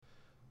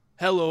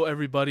Hello,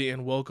 everybody,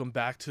 and welcome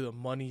back to the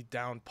Money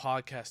Down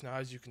podcast. Now,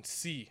 as you can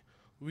see,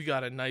 we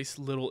got a nice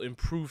little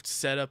improved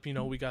setup.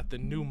 We got the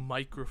new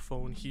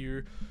microphone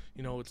here.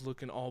 It's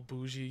looking all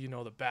bougie.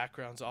 The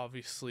background's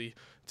obviously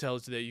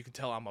tells you that you can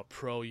tell I'm a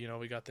pro.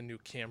 We got the new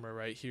camera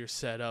right here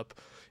set up,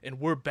 and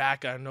we're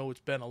back. I know it's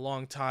been a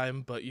long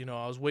time, but,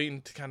 I was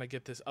waiting to kind of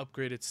get this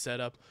upgraded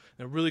setup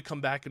and really come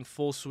back in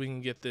full swing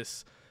and get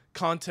this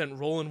content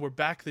rolling. We're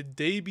back the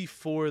day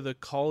before the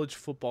college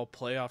football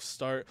playoffs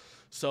start.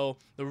 So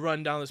the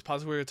rundown this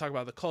podcast, we're going to talk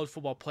about the college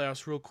football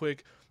playoffs real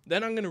quick.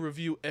 Then I'm going to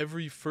review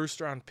every first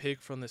round pick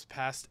from this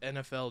past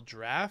NFL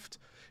draft.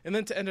 And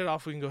then to end it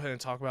off, we can go ahead and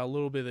talk about a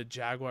little bit of the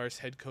Jaguars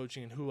head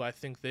coaching and who I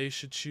think they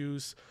should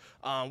choose.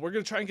 We're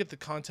going to try and get the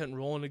content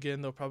rolling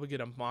again. They'll probably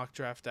get a mock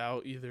draft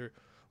out either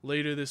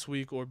later this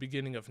week or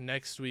beginning of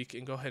next week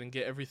and go ahead and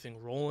get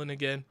everything rolling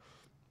again.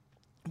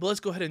 But let's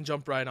go ahead and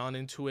jump right on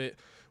into it.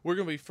 We're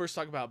going to be first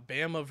talking about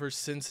Bama versus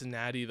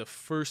Cincinnati, the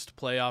first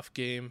playoff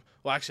game.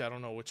 Well, actually, I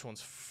don't know which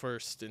one's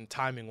first in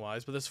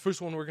timing-wise, but this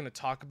first one we're going to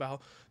talk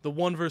about. The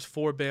 1 versus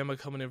 4 Bama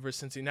coming in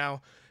versus Cincy.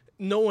 Now,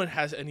 no one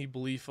has any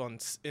belief in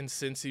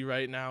Cincy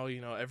right now.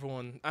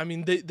 Everyone,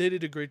 they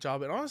did a great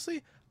job. And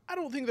honestly, I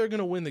don't think they're going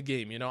to win the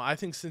game. I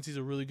think Cincy's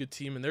a really good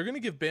team, and they're going to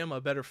give Bama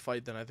a better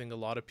fight than I think a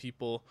lot of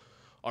people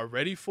are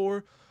ready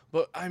for.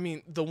 But,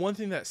 the one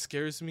thing that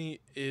scares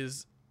me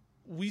is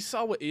we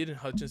saw what Aiden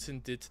Hutchinson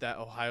did to that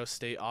Ohio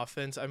State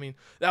offense.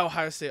 That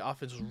Ohio State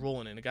offense was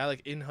rolling in. A guy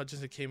like Aiden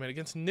Hutchinson came in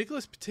against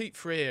Nicholas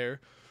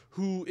Petit-Frere,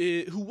 who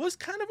was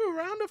kind of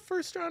around a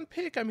first-round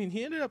pick.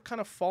 He ended up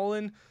kind of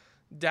falling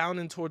down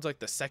in towards like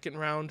the second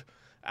round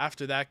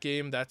after that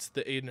game. That's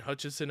the Aiden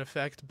Hutchinson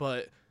effect.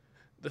 But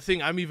the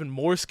thing I'm even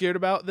more scared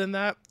about than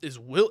that is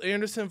Will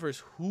Anderson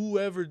versus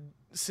whoever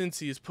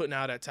Cincy is putting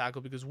out at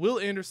tackle, because Will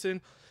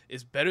Anderson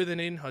is better than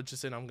Aiden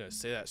Hutchinson. I'm going to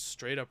say that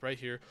straight up right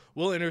here.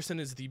 Will Anderson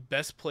is the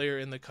best player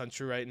in the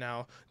country right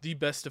now, the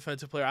best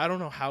defensive player. I don't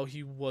know how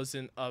he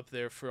wasn't up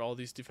there for all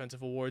these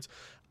defensive awards.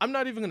 I'm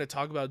not even going to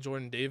talk about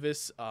Jordan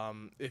Davis.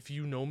 If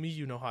you know me,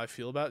 you know how I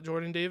feel about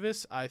Jordan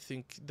Davis. I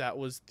think that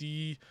was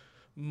the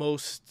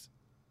most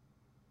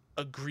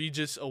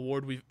egregious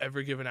award we've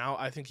ever given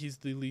out. I think he's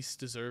the least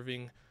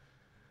deserving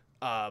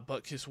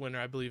Butkus winner.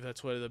 I believe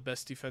that's one of the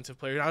best defensive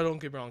players. Now, don't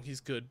get me wrong,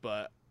 he's good,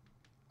 but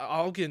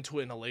I'll get into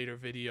it in a later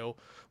video.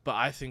 But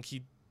I think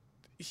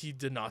he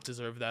did not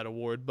deserve that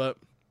award. But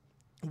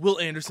Will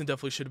Anderson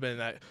definitely should have been in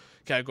that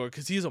category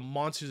because he's a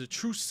monster. He's a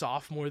true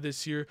sophomore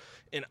this year,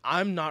 and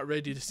I'm not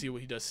ready to see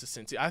what he does to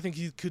Cincy. I think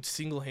he could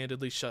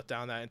single-handedly shut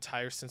down that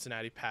entire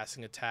Cincinnati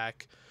passing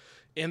attack.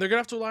 And they're going to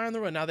have to rely on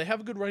the run. Now, they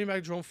have a good running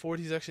back, Jerome Ford.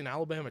 He's actually an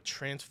Alabama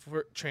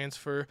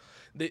transfer.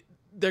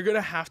 They're going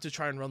to have to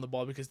try and run the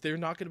ball because they're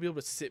not going to be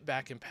able to sit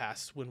back and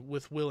pass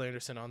with Will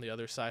Anderson on the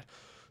other side.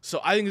 So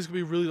I think it's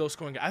going to be a really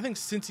low-scoring game. I think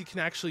Cincy can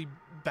actually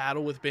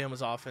battle with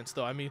Bama's offense,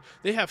 though.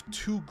 They have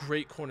two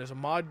great corners,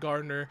 Ahmad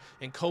Gardner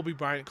and Kobe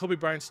Bryant. Kobe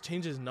Bryant's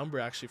changed his number,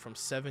 actually, from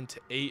 7 to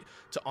 8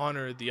 to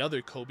honor the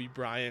other Kobe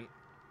Bryant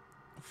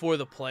for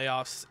the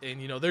playoffs.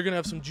 And, they're going to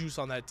have some juice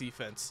on that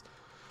defense.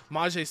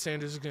 Myjai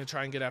Sanders is going to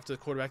try and get after the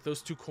quarterback.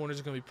 Those two corners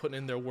are going to be putting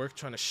in their work,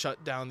 trying to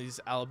shut down these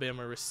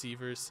Alabama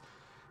receivers.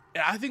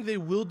 And I think they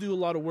will do a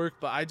lot of work,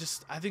 but I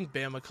think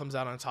Bama comes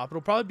out on top.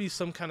 It'll probably be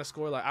some kind of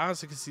score. Like, I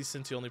honestly could see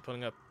Cincy only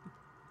putting up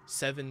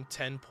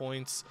 7-10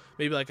 points,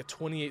 maybe like a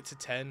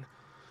 28-10.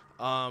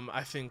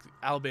 I think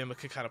Alabama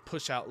could kind of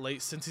push out late.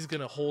 Cincy's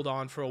going to hold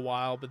on for a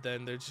while, but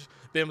then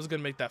Bama's going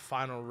to make that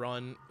final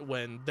run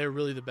when they're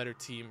really the better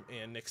team,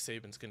 and Nick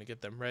Saban's going to get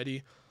them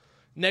ready.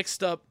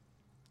 Next up,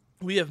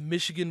 we have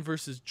Michigan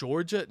versus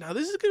Georgia. Now,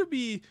 this is going to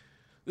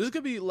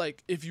be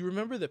like, if you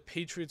remember the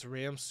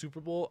Patriots-Rams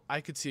Super Bowl, I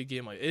could see a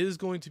game like it. It is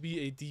going to be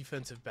a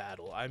defensive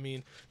battle.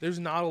 There's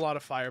not a lot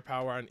of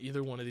firepower on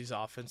either one of these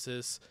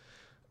offenses.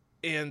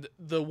 And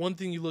the one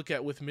thing you look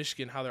at with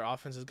Michigan, how their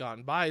offense has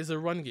gotten by, is their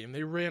run game.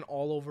 They ran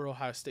all over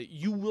Ohio State.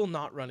 You will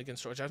not run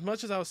against Georgia. As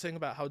much as I was saying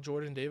about how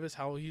Jordan Davis,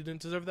 how he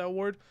didn't deserve that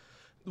award,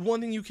 the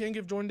one thing you can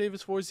give Jordan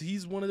Davis for is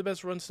he's one of the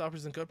best run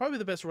stoppers probably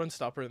the best run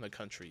stopper in the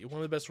country.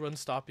 One of the best run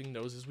stopping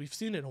noses we've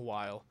seen in a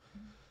while.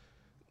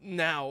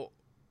 Now,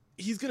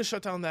 he's going to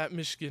shut down that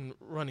Michigan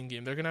running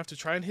game. They're going to have to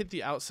try and hit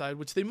the outside,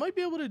 which they might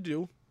be able to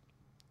do.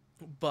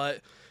 But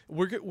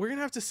we're going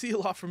to have to see a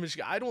lot from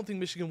Michigan. I don't think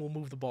Michigan will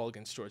move the ball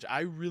against Georgia. I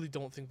really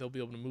don't think they'll be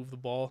able to move the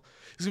ball.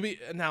 It's going to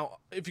be now,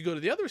 if you go to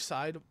the other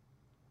side,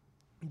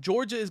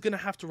 Georgia is going to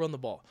have to run the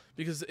ball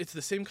because it's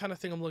the same kind of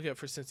thing I'm looking at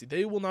for Cincy.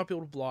 They will not be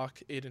able to block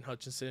Aiden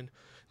Hutchinson.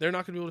 They're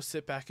not going to be able to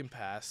sit back and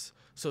pass.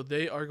 So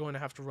they are going to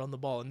have to run the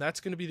ball, and that's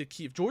going to be the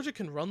key. If Georgia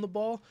can run the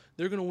ball,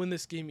 they're going to win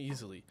this game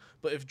easily.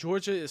 But if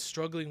Georgia is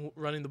struggling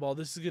running the ball,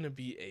 this is going to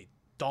be a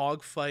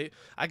dogfight.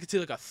 I could see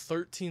like a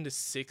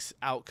 13-6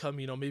 outcome,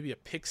 maybe a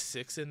pick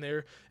 6 in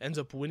there ends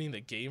up winning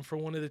the game for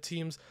one of the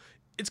teams.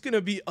 It's going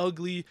to be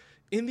ugly.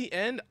 In the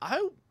end,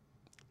 I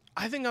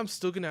think I'm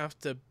still going to have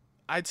to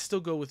I'd still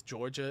go with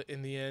Georgia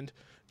in the end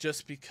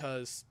just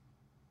because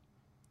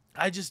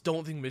I just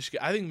don't think Michigan.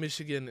 I think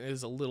Michigan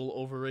is a little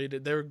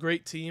overrated. They're a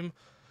great team,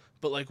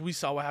 But like we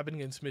saw what happened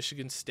against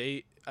Michigan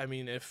State. I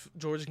mean, if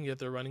Georgia can get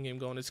their running game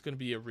going, it's going to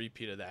be a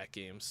repeat of that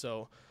game.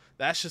 So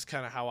that's just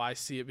kind of how I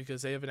see it,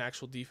 because they have an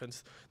actual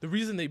defense. The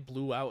reason they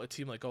blew out a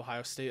team like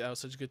Ohio State, that was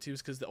such a good team,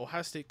 is because the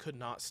Ohio State could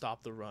not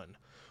stop the run.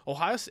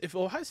 If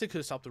Ohio State could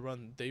have stopped the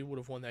run, they would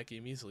have won that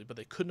game easily, but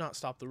they could not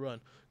stop the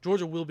run.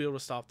 Georgia will be able to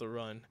stop the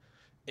run,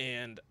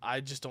 and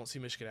I just don't see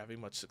Michigan having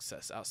much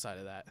success outside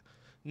of that.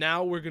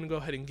 Now we're going to go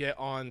ahead and get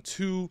on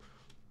to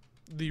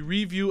the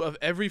review of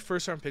every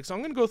first-round pick. So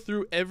I'm going to go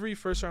through every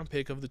first-round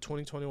pick of the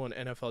 2021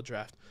 NFL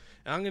Draft,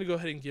 and I'm going to go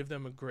ahead and give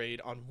them a grade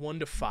on 1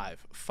 to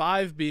 5.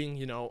 5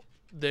 being,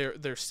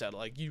 they're set.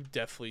 Like, you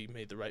definitely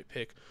made the right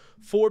pick.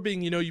 4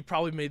 being, you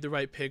probably made the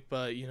right pick,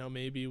 but,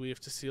 maybe we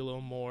have to see a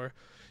little more,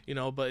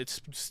 but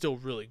it's still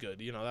really good.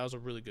 That was a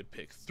really good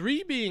pick.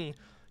 3 being,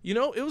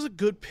 it was a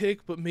good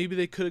pick, but maybe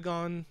they could have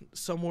gone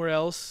somewhere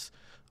else.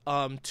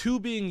 2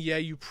 being, yeah,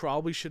 you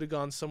probably should have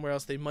gone somewhere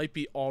else. They might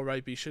be all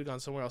right, but you should have gone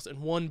somewhere else.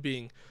 And 1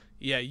 being,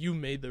 yeah, you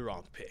made the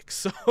wrong pick.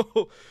 So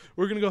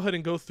we're going to go ahead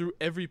and go through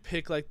every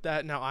pick like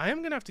that. Now, I am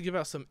going to have to give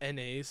out some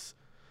NAs,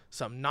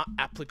 some not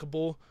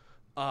applicable,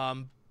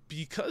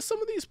 because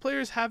some of these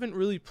players haven't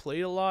really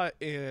played a lot,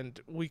 and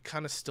we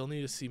kind of still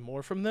need to see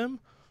more from them.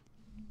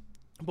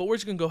 But we're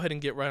just going to go ahead and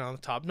get right on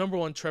the top. Number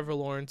 1, Trevor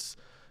Lawrence.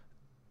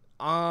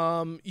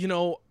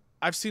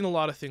 I've seen a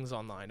lot of things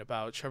online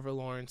about Trevor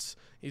Lawrence.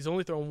 He's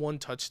only thrown 1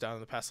 touchdown in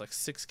the past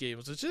 6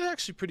 games, which is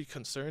actually pretty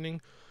concerning.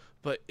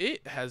 But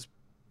it has,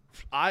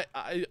 I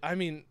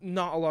mean,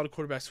 not a lot of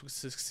quarterbacks would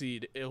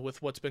succeed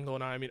with what's been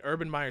going on. I mean,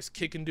 Urban Meyer's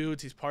kicking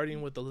dudes. He's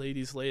partying with the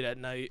ladies late at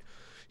night.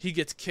 He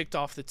gets kicked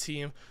off the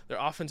team. Their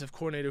offensive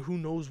coordinator, who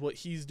knows what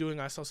he's doing?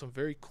 I saw some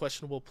very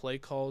questionable play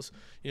calls.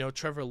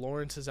 Trevor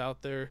Lawrence is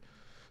out there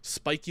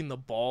spiking the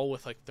ball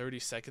with 30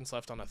 seconds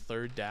left on a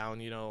 3rd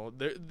down.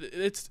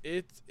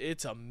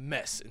 It's a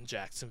mess in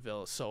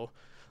Jacksonville. So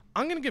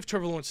I'm going to give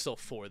Trevor Lawrence still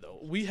 4, though.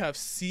 We have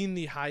seen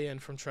the high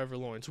end from Trevor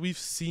Lawrence. We've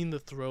seen the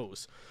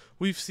throws.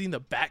 We've seen the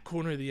back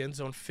corner of the end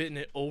zone fitting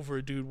it over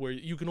a dude where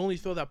you can only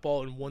throw that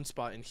ball in one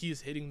spot, and he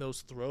is hitting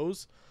those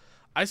throws.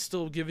 I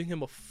still giving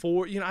him a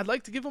 4. I'd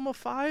like to give him a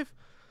 5.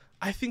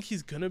 I think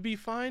he's going to be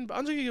fine, but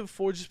I'm just going to give a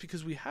 4 just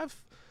because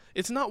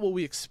it's not what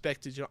we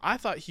expected. I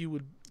thought he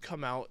would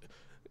come out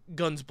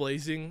guns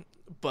blazing,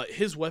 but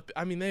his weapon,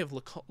 I mean, they have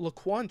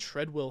Laquan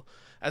Treadwell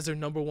as their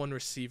number 1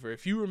 receiver.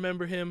 If you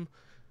remember him,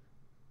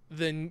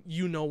 then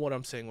you know what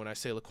I'm saying when I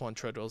say Laquan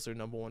Treadwell is their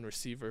number 1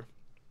 receiver.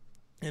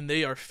 And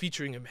they are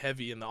featuring him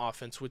heavy in the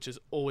offense, which is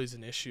always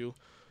an issue.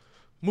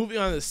 Moving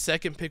on to the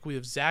second pick, we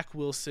have Zach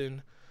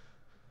Wilson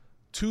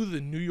to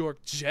the New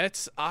York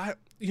Jets.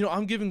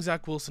 I'm giving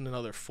Zach Wilson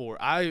another 4.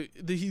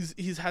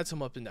 He's had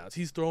some up and downs.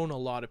 He's thrown a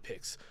lot of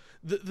picks.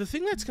 The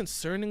thing that's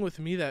concerning with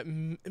me, that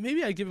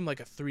maybe I give him a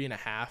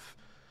 3.5,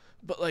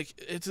 but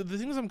it's the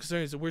things I'm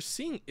concerned is that we're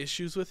seeing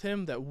issues with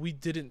him that we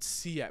didn't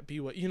see at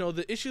BYU.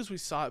 The issues we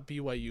saw at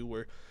BYU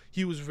were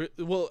he was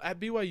at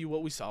BYU,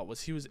 what we saw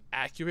was he was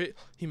accurate.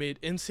 He made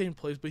insane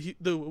plays, but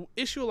the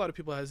issue a lot of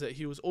people has is that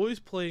he was always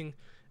playing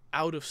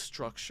out of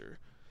structure.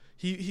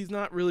 He's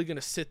not really going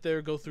to sit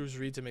there, go through his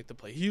reads, and make the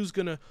play. He was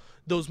going to,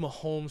 those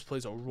Mahomes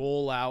plays, a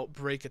roll out,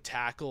 break a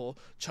tackle,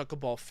 chuck a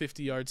ball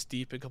 50 yards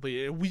deep and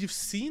complete. And we've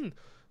seen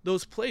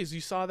those plays. You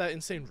saw that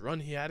insane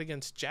run he had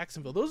against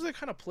Jacksonville. Those are the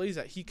kind of plays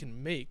that he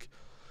can make.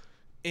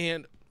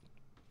 And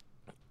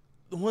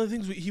one of the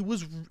things,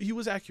 he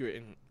was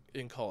accurate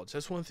in college.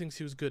 That's one of the things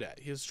he was good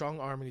at. He has a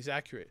strong arm and he's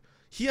accurate.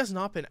 He has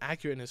not been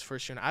accurate in his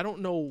first year. And I don't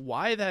know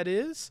why that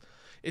is.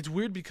 It's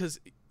weird because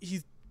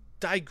he's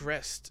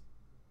digressed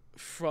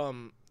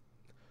from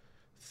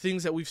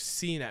things that we've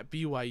seen at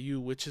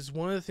BYU, which is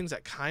one of the things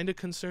that kind of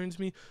concerns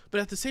me. But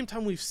at the same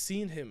time, we've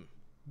seen him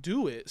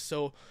do it,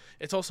 so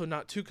it's also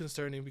not too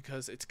concerning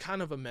because it's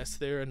kind of a mess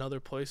there. Another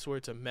place where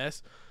it's a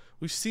mess.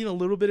 We've seen a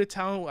little bit of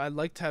talent. I'd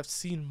like to have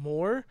seen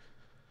more,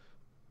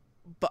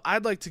 but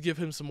I'd like to give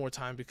him some more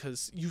time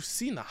because you've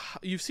seen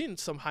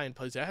some high end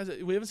plays.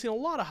 We haven't seen a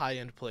lot of high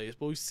end plays,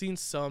 but we've seen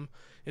some.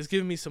 It's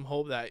giving me some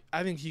hope that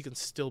I think he can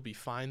still be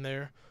fine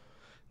there.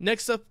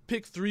 Next up,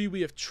 pick 3,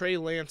 we have Trey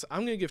Lance.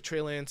 I'm going to give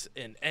Trey Lance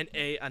an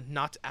NA, a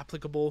not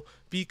applicable,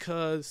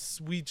 because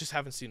we just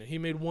haven't seen it. He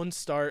made 1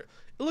 start.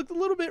 It looked a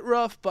little bit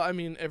rough, but, I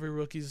mean, every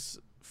rookie's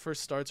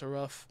first starts are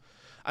rough.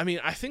 I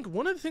mean, I think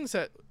one of the things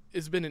that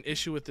has been an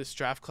issue with this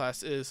draft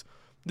class is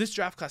this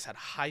draft class had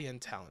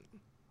high-end talent.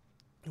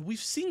 We've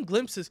seen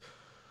glimpses,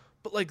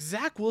 but,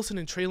 Zach Wilson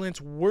and Trey Lance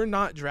were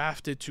not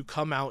drafted to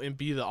come out and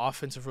be the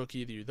offensive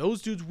rookie of the year.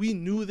 Those dudes, we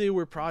knew they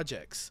were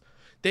projects.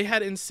 They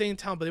had insane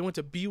talent, but they went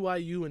to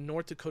BYU and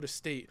North Dakota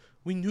State.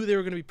 We knew they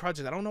were going to be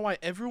projects. I don't know why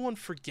everyone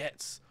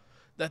forgets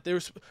that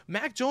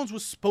Mac Jones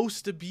was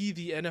supposed to be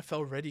the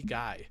NFL-ready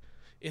guy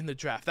in the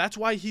draft. That's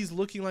why he's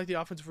looking like the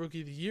offensive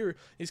rookie of the year.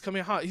 He's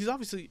coming hot. He's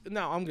obviously,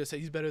 now I'm going to say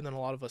he's better than a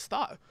lot of us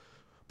thought,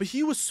 but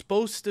he was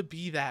supposed to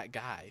be that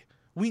guy.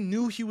 We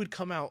knew he would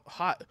come out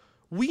hot.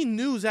 We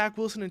knew Zach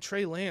Wilson and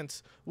Trey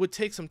Lance would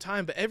take some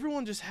time, but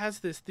everyone just has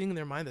this thing in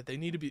their mind that they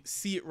need to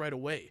see it right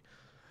away.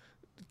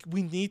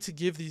 we need to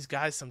give these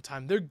guys some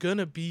time. They're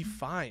gonna be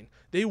fine.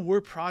 They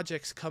were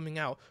projects coming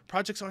out.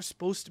 Projects aren't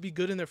supposed to be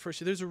good in their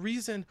first year. There's a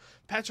reason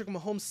Patrick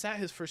Mahomes sat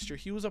his first year.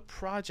 He was a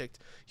project.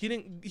 He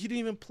didn't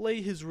even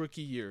play his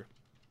rookie year.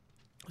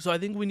 So I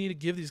think we need to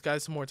give these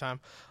guys some more time.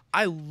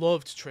 I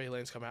loved Trey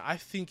Lance coming out. I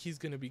think he's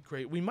going to be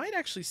great. We might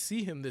actually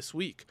see him this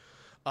week.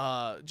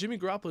 Jimmy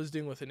Garoppolo is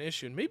dealing with an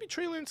issue, and maybe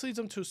Trey Lance leads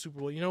them to a Super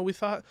Bowl. You know, we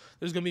thought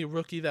there's going to be a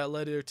rookie that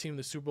led their team to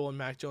the Super Bowl and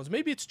Mac Jones.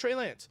 Maybe it's Trey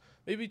Lance.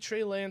 Maybe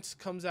Trey Lance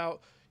comes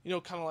out, you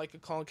know, kind of like a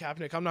Colin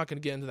Kaepernick. I'm not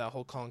going to get into that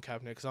whole Colin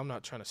Kaepernick because I'm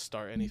not trying to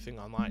start anything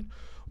online.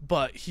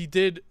 But he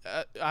did.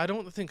 I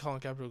don't think Colin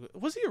Kaepernick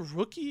was he a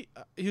rookie.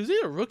 He was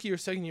either a rookie or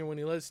second year when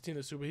he led his team to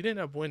the Super Bowl. He didn't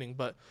have winning,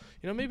 but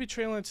you know, maybe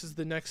Trey Lance is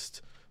the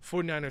next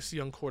 49ers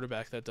young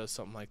quarterback that does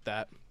something like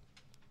that.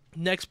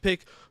 Next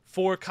pick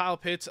for Kyle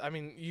Pitts. I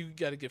mean, you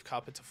got to give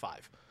Kyle Pitts a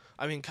 5.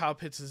 I mean, Kyle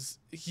Pitts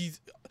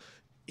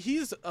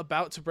he's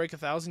about to break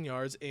 1,000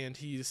 yards, and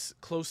he's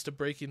close to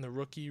breaking the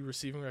rookie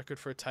receiving record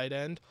for a tight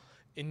end,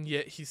 and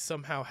yet he's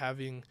somehow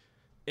having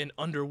an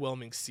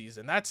underwhelming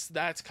season.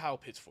 That's Kyle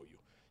Pitts for you.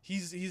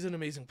 He's an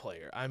amazing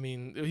player. I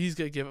mean, he's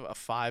going to give a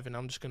 5, and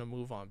I'm just going to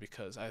move on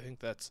because I think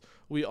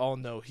we all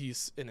know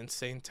he's an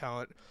insane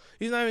talent.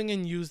 He's not even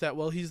going to use that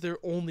well. He's their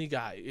only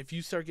guy. If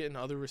you start getting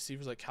other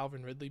receivers like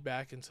Calvin Ridley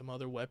back and some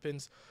other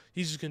weapons,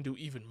 he's just going to do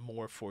even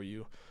more for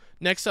you.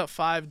 Next up,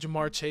 5,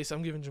 Ja'Marr Chase.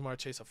 I'm giving Ja'Marr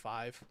Chase a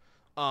 5.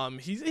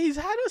 He's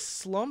had his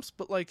slumps,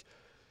 but like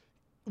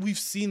we've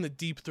seen the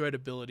deep threat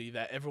ability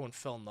that everyone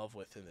fell in love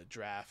with in the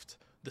draft.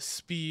 The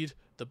speed,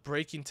 the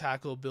breaking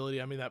tackle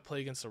ability. I mean, that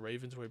play against the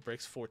Ravens where he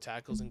breaks 4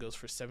 tackles and goes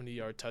for a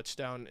 70-yard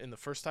touchdown in the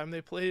first time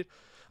they played.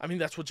 I mean,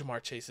 that's what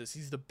Ja'Marr Chase is.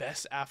 He's the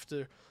best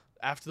after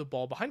the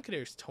ball. Behind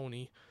Kadarius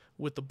Toney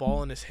with the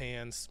ball in his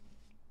hands.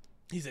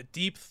 He's a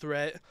deep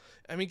threat.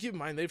 I mean, keep in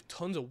mind, they have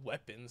tons of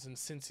weapons in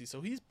Cincy,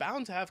 so he's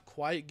bound to have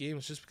quiet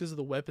games just because of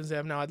the weapons they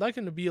have now. I'd like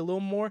him to be a little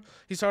more.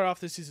 He started off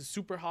this season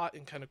super hot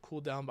and kind of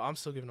cooled down, but I'm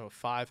still giving him a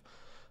 5.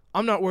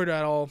 I'm not worried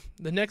at all.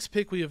 The next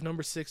pick, we have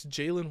number 6,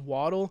 Jalen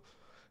Waddle.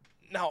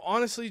 Now,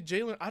 honestly,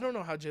 I don't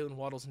know how Jalen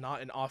Waddle's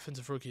not an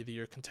offensive rookie of the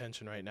year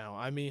contention right now.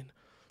 I mean,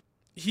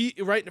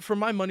 for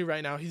my money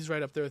right now, he's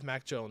right up there with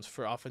Mac Jones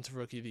for offensive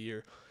rookie of the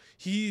year.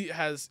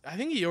 I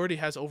think he already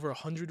has over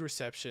 100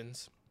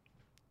 receptions.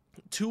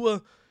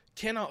 Tua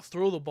cannot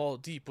throw the ball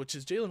deep, which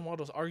is Jalen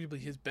Waddle's arguably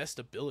his best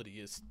ability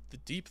is the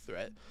deep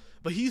threat.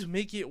 But he's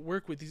making it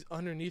work with these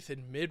underneath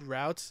and mid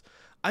routes.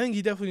 I think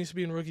he definitely needs to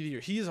be in rookie of the year.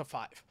 He is a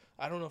 5.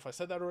 I don't know if I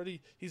said that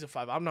already. He's a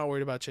 5. I'm not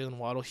worried about Jalen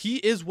Waddle. He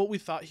is what we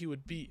thought he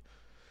would be.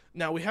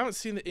 Now, we haven't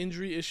seen the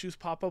injury issues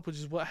pop up, which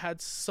is what had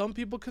some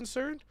people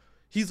concerned.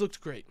 He's looked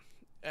great.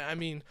 I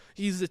mean,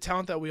 he's the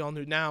talent that we all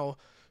knew. Now,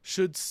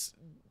 should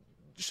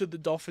the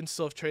Dolphins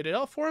still have traded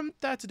up for him?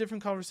 That's a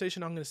different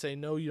conversation. I'm going to say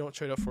no, you don't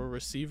trade up for a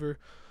receiver,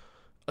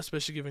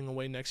 especially giving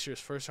away next year's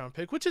first-round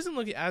pick, which isn't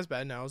looking as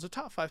bad now. It was a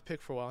top 5 pick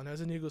for a while, and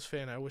as an Eagles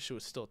fan, I wish it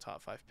was still a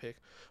top 5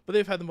 pick. But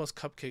they've had the most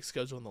cupcake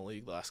schedule in the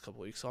league the last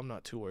couple weeks, so I'm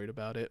not too worried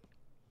about it.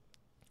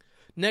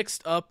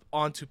 Next up,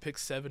 on to pick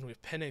 7, we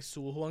have Penei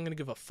Sewell, who I'm going to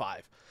give a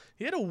 5.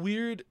 He had a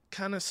weird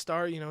kind of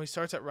start. You know, he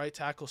starts at right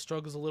tackle,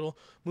 struggles a little,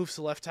 moves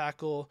to left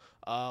tackle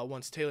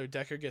once Taylor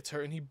Decker gets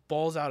hurt, and he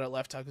balls out at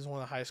left tackle. He's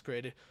one of the highest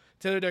graded.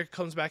 Taylor Decker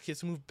comes back, he has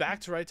to move back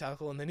to right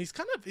tackle, and then he's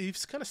kind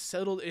of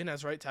settled in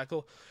as right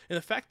tackle. And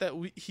the fact that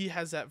he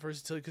has that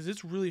versatility, because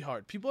it's really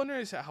hard. People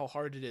understand how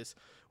hard it is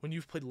when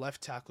you've played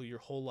left tackle your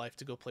whole life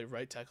to go play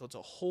right tackle. It's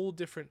a whole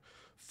different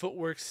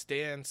footwork,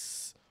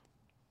 stance,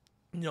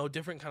 you know,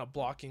 different kind of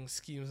blocking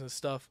schemes and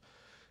stuff.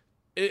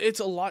 It's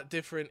a lot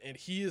different, and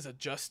he is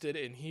adjusted,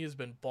 and he has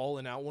been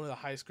balling out. One of the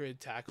highest graded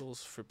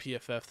tackles for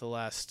PFF the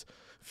last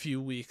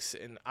few weeks,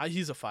 and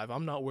he's a 5.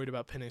 I'm not worried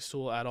about Penei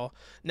Sewell at all.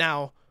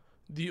 Now,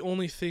 the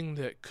only thing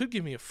that could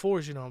give me a 4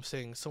 is, you know, I'm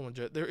saying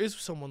there is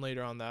someone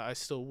later on that I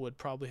still would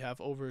probably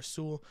have over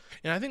Sewell,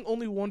 and I think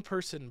only one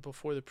person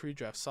before the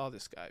pre-draft saw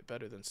this guy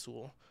better than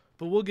Sewell,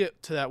 but we'll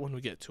get to that when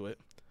we get to it.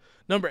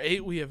 Number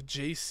 8, we have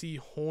J.C.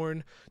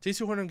 Horn.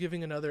 J.C. Horn, I'm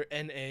giving another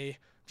NA,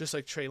 just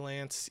like Trey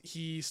Lance.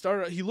 He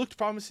looked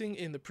promising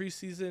in the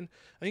preseason.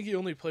 I think he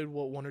only played,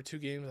 1 or 2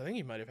 games. I think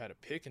he might have had a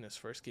pick in his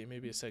first game,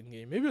 maybe a second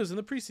game. Maybe it was in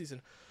the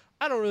preseason.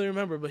 I don't really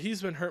remember, but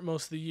he's been hurt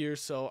most of the year,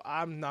 so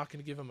I'm not going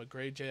to give him a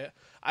grade yet.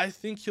 I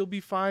think he'll be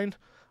fine.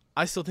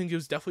 I still think it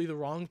was definitely the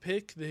wrong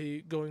pick,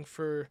 going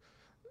for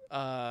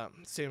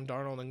Sam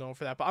Darnold and going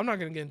for that. But I'm not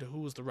going to get into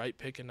who was the right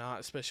pick and not,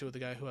 especially with a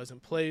guy who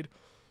hasn't played.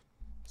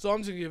 So I'm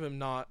just going to give him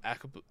not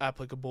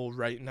applicable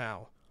right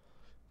now.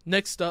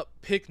 Next up,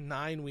 pick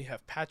 9, we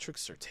have Patrick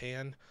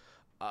Surtain.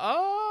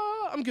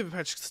 I'm giving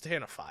Patrick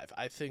Surtain a 5.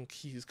 I think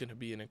he's going to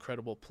be an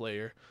incredible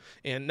player.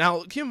 And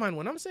now, keep in mind,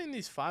 when I'm saying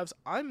these 5s,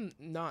 I'm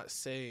not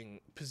saying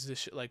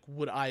position, like,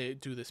 would I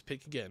do this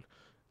pick again?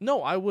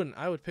 No, I wouldn't.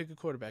 I would pick a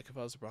quarterback if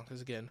I was the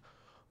Broncos again.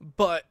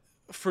 But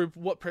for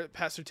what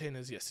Pat Surtain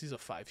is, yes, he's a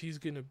 5. He's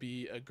going to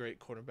be a great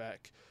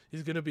quarterback.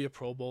 He's going to be a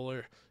Pro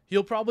Bowler.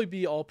 He'll probably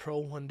be all-pro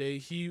one day.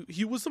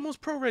 He was the most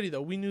pro-ready,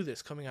 though. We knew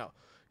this coming out.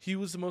 He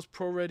was the most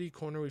pro-ready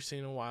corner we've seen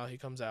in a while. He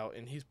comes out,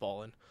 and he's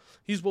balling.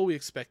 He's what we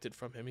expected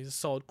from him. He's a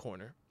solid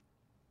corner.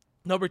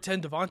 Number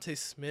 10, Devontae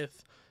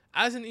Smith.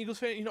 As an Eagles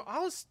fan, I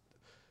was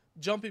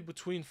jumping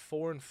between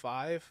 4 and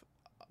 5,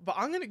 but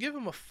I'm going to give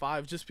him a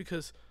 5 just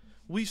because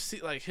we've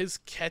seen like his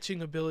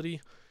catching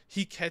ability.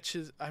 He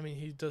catches,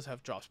 he does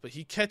have drops, but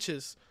he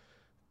catches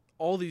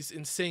all these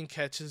insane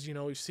catches.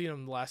 We've seen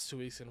him the last 2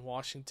 weeks in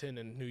Washington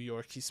and New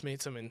York. He's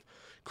made some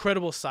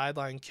incredible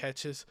sideline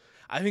catches.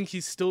 I think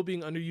he's still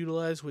being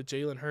underutilized with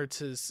Jalen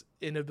Hurts'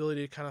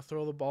 inability to kind of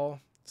throw the ball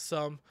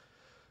some.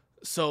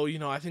 So,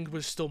 I think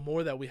there's still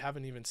more that we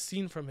haven't even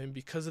seen from him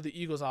because of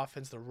the Eagles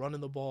offense. They're running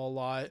the ball a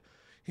lot.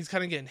 He's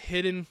kind of getting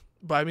hidden,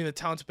 but the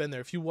talent's been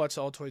there. If you watch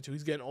all 22,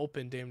 he's getting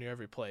open damn near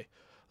every play.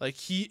 Like,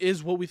 he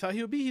is what we thought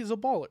he would be. He's a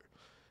baller.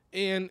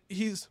 And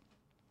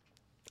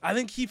I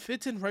think he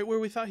fits in right where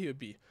we thought he would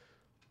be.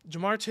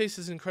 Jamar Chase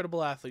is an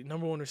incredible athlete,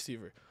 number 1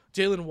 receiver.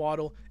 Jalen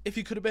Waddle, if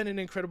he could have been an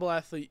incredible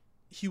athlete,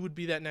 he would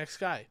be that next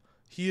guy.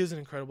 He is an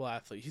incredible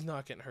athlete. He's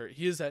not getting hurt.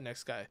 He is that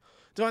next guy.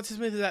 Devontae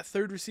Smith is that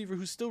 3rd receiver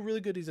who's still really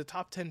good. He's a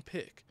top 10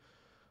 pick.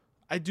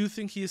 I do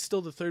think he is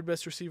still the 3rd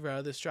best receiver out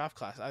of this draft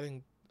class.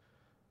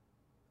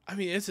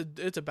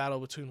 It's a battle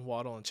between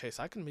Waddle and Chase.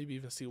 I can maybe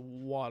even see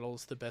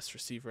Waddle's the best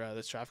receiver out of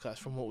this draft class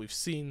from what we've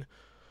seen.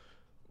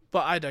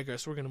 But I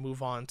digress. We're going to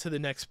move on to the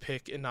next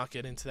pick and not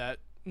get into that.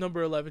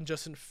 Number 11,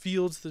 Justin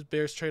Fields. The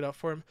Bears trade up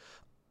for him.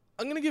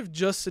 I'm going to give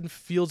Justin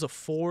Fields a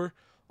 4.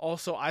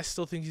 Also, I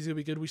still think he's going to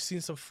be good. We've seen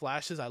some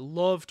flashes. I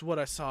loved what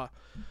I saw.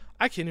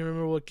 I can't even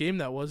remember what game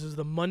that was. It was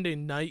the Monday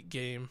night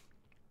game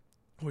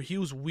where he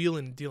was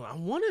wheeling and dealing.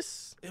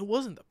 It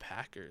wasn't the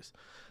Packers.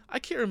 I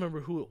can't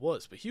remember who it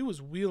was, but he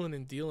was wheeling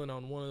and dealing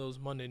on one of those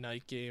Monday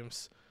night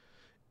games.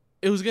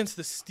 It was against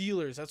the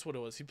Steelers. That's what it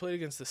was. He played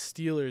against the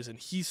Steelers, and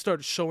he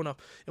started showing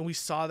up, and we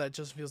saw that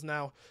Justin Fields.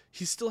 Now,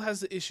 he still has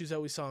the issues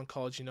that we saw in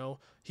college,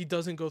 He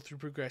doesn't go through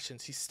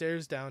progressions. He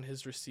stares down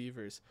his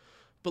receivers.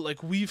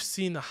 But, we've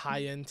seen the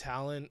high-end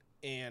talent,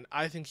 and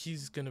I think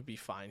he's going to be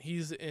fine.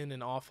 He's in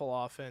an awful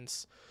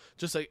offense.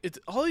 Just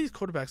all these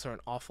quarterbacks are in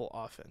awful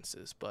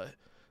offenses, but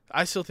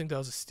I still think that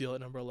was a steal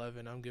at number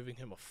 11. I'm giving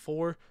him a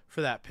 4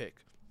 for that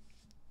pick.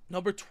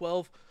 Number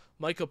 12,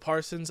 Micah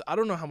Parsons. I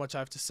don't know how much I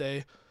have to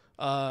say.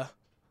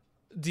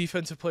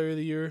 Defensive Player of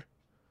the Year,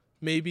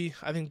 maybe.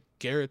 I think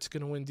Garrett's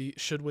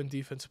should win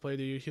Defensive Player of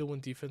the Year. He'll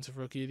win Defensive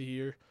Rookie of the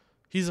Year.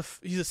 He's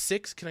a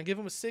 6. Can I give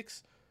him a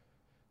 6?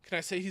 Can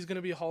I say he's going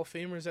to be a Hall of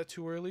Famer? Is that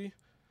too early?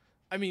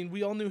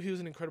 We all knew he was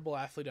an incredible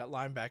athlete at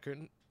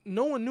linebacker.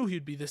 No one knew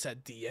he'd be this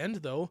at D end,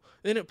 though.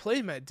 They didn't play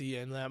him at D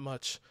end that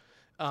much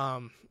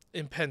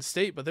in Penn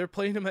State, but they're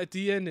playing him at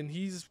D end, and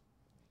he's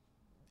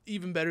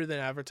even better than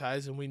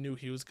advertised, and we knew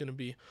he was going to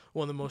be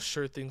one of the most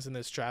sure things in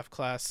this draft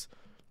class.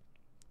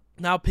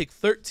 Now pick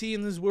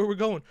 13, this is where we're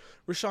going.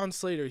 Rashawn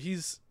Slater,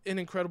 he's an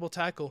incredible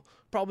tackle,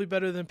 probably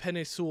better than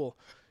Penei Sewell.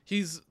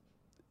 He's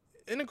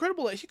an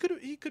incredible. He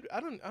could. I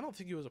don't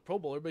think he was a Pro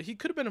Bowler, but he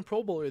could have been a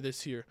Pro Bowler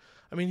this year.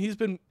 He's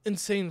been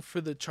insane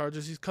for the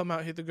Chargers. He's come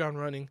out, hit the ground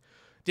running.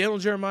 Daniel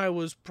Jeremiah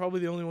was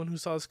probably the only one who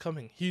saw this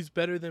coming. He's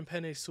better than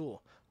Penei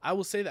Sewell. I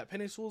will say that.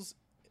 Penei Sewell's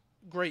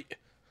great.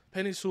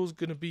 Penei Sewell's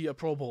gonna be a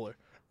Pro Bowler.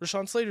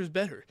 Rashawn Slater's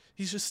better.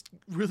 He's just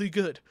really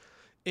good.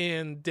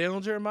 And Daniel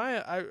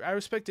Jeremiah, I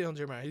respect Daniel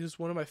Jeremiah. He was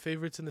one of my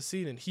favorites in the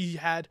scene, and he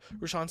had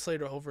Rashawn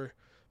Slater over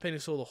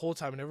Penei Sewell the whole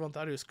time, and everyone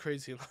thought he was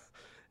crazy.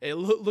 Hey,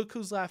 look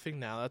who's laughing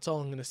now. That's all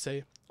I'm going to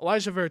say.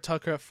 Elijah Vera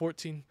Tucker at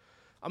 14.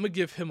 I'm going to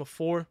give him a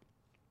 4.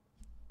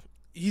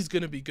 He's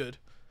going to be good.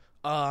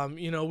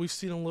 We've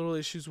seen a little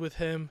issues with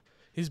him.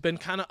 He's been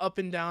kind of up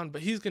and down,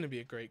 but he's going to be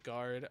a great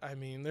guard.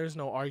 There's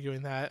no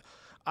arguing that.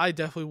 I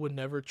definitely would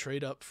never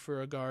trade up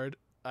for a guard.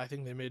 I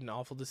think they made an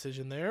awful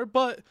decision there,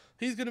 but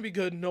he's going to be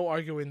good. No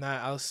arguing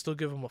that. I'll still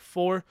give him a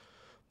 4.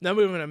 Then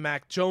we're going to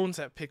Mac Jones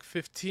at pick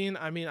 15.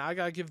 I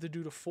got to give the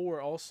dude a 4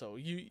 also.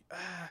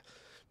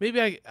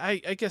 Maybe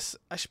I guess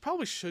I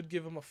should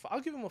give him I'll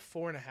give him a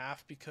 4.5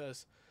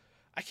 because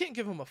I can't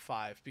give him a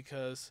 5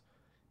 because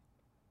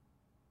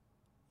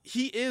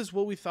he is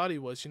what we thought he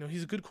was.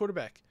 He's a good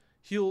quarterback.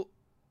 He'll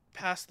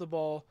pass the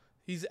ball.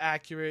 He's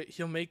accurate.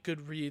 He'll make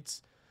good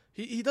reads.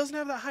 He doesn't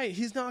have that height.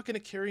 He's not going to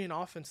carry an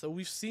offense, though.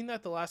 We've seen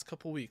that the last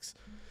couple weeks.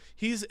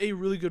 He's a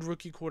really good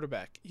rookie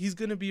quarterback. He's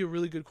going to be a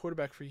really good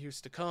quarterback for years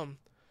to come.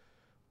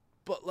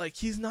 But,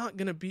 he's not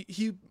going to be...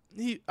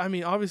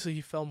 obviously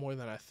he fell more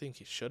than I think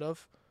he should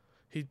have.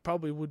 He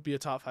probably would be a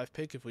top 5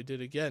 pick if we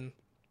did again.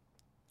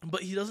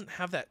 But he doesn't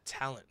have that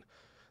talent.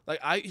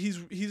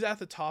 He's at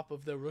the top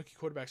of the rookie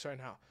quarterbacks right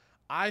now.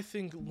 I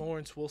think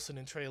Lawrence Wilson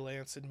and Trey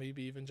Lance and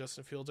maybe even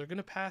Justin Fields are going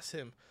to pass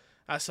him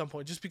at some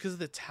point just because of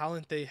the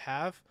talent they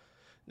have.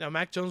 Now,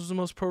 Mac Jones was the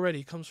most pro-ready.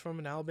 He comes from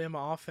an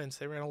Alabama offense.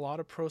 They ran a lot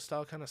of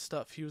pro-style kind of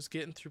stuff. He was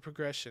getting through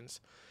progressions.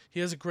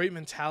 He has a great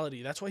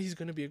mentality. That's why he's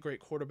going to be a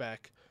great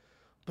quarterback.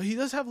 But he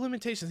does have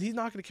limitations. He's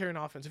not going to carry an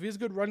offense. If he has a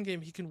good run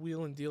game, he can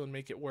wheel and deal and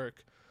make it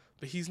work.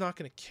 But he's not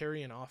going to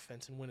carry an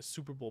offense and win a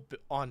Super Bowl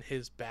on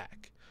his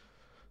back.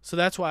 So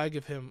that's why I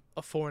give him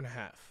a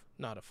 4.5,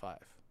 not a 5.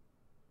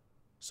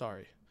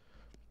 Sorry.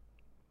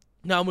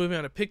 Now moving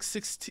on to pick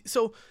 16.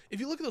 So if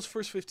you look at those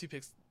first 50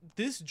 picks,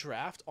 this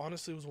draft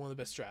honestly was one of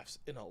the best drafts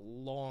in a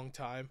long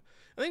time.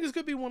 I think it's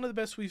going to be one of the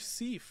best we've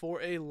seen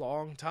for a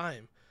long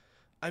time.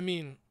 I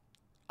mean,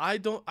 I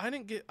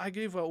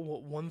gave out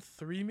what,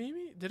 1-3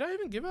 maybe? Did I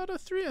even give out a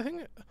 3? I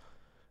think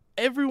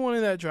everyone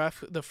in that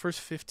draft, the first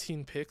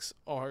 15 picks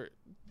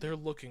they're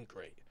looking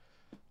great.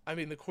 I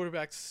mean, the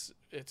quarterbacks,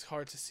 it's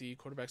hard to see.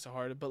 Quarterbacks are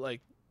hard, but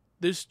like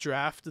this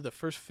draft, the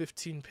first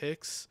 15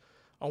 picks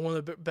are one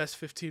of the best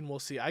 15 we'll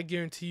see. I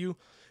guarantee you,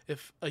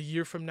 if a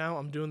year from now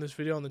I'm doing this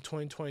video on the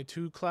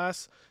 2022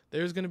 class,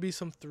 there's going to be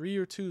some 3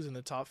 or 2s in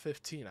the top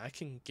 15. I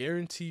can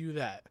guarantee you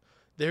that.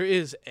 There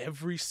is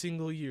every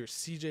single year.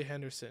 CJ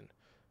Henderson,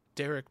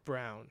 Derek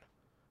Brown.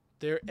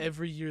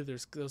 Every year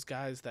there's those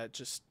guys that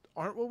just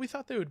aren't what we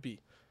thought they would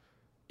be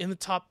in the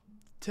top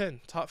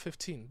 10, top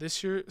 15.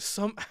 This year,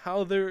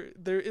 somehow there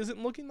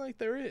isn't looking like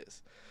there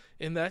is.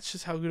 And that's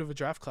just how good of a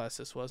draft class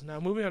this was. Now,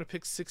 moving on to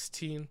pick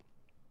 16.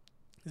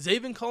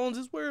 Zaven Collins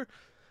is where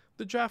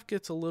the draft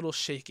gets a little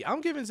shaky.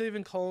 I'm giving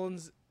Zaven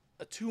Collins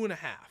a 2.5.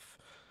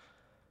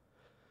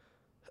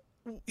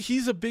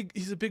 He's a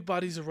big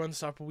body. He's a run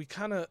stopper.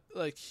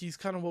 He's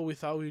kind of what we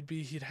thought we'd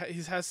be.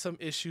 He's has some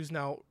issues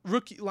now.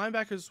 Rookie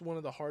linebacker is one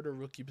of the harder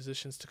rookie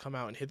positions to come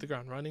out and hit the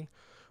ground running.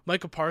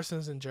 Micah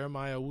Parsons and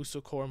Jeremiah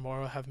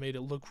Owusu-Koramoah have made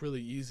it look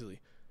really easily.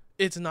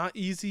 It's not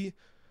easy,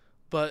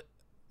 but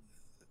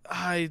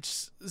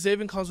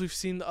Zaven Collins, we've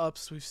seen the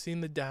ups, we've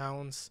seen the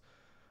downs.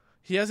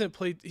 He hasn't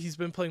played. He's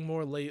been playing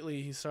more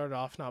lately. He started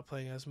off not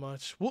playing as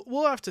much.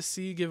 We'll have to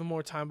see, give him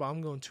more time, but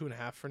I'm going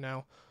 2.5 for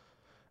now.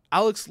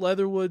 Alex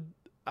Leatherwood,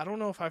 I don't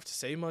know if I have to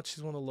say much.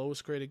 He's one of the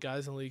lowest graded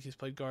guys in the league. He's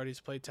played guard, he's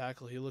played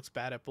tackle. He looks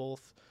bad at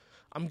both.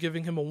 I'm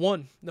giving him a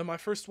 1. Now, my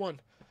first one.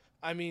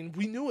 I mean,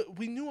 we knew it.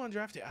 We knew on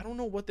draft day. I don't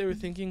know what they were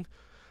thinking.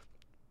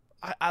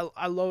 I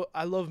love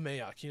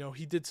Mayock. You know,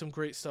 he did some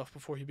great stuff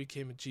before he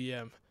became a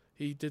GM.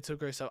 He did some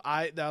great stuff.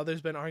 Now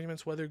there's been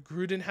arguments whether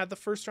Gruden had the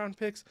first round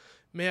picks,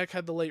 Mayock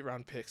had the late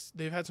round picks.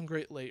 They've had some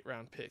great late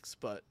round picks,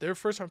 but their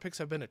first round picks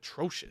have been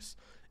atrocious.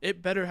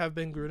 It better have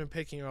been Gruden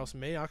picking, or else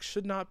Mayock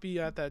should not be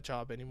at that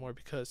job anymore,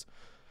 because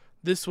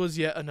this was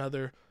yet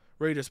another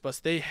Raiders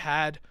bust. They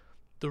had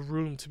the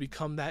room to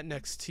become that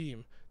next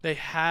team. They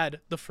had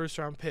the first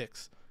round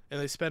picks, and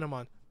they spent them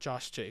on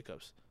Josh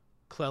Jacobs,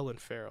 Clelin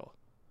Ferrell,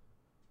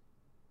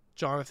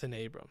 Jonathan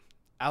Abram,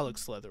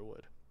 Alex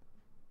Leatherwood.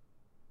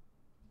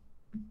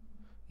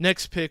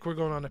 Next pick, we're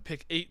going on to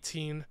pick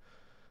 18.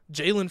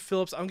 Jalen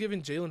Phillips. I'm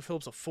giving Jalen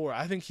Phillips a 4.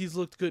 I think he's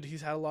looked good.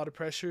 He's had a lot of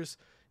pressures.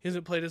 He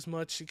hasn't played as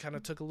much. He kind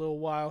of took a little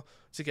while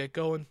to get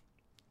going.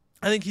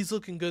 I think he's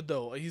looking good,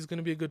 though. He's going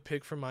to be a good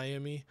pick for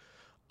Miami.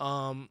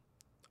 I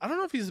don't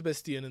know if he's the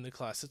best DN in the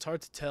class. It's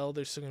hard to tell.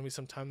 There's still going to be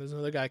some time. There's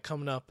another guy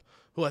coming up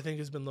who I think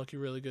has been looking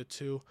really good,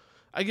 too.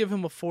 I give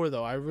him a 4,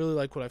 though. I really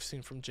like what I've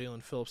seen from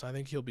Jalen Phillips. I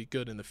think he'll be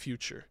good in the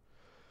future.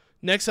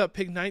 Next up,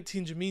 pick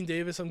 19, Jamin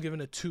Davis. I'm giving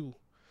a 2.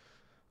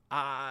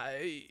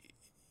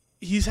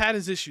 He's had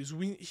his issues.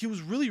 He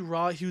was really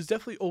raw. He was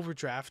definitely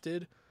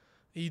overdrafted.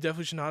 He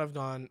definitely should not have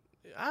gone.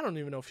 I don't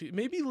even know if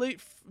maybe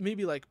late,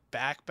 maybe like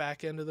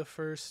back end of the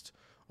first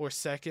or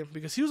second,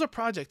 because he was a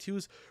project. He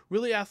was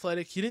really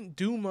athletic. He didn't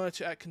do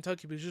much at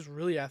Kentucky, but he was just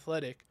really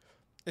athletic.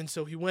 And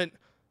so he went,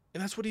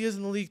 and that's what he is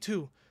in the league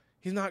too.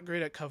 He's not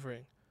great at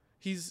covering.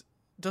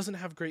 Doesn't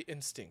have great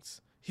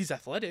instincts. He's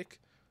athletic,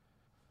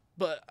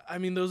 but I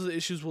mean, those are the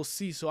issues we'll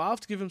see. So I'll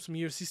have to give him some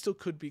years. He still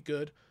could be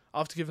good.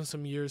 I'll have to give him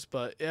some years,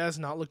 but it has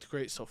not looked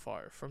great so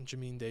far from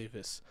Jamin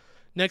Davis.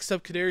 Next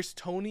up, Kadarius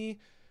Toney.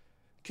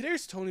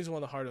 Kadarius Toney is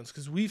one of the hard ones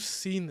because we've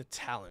seen the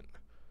talent,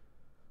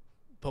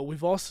 but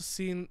we've also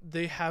seen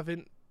they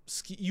haven't.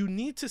 You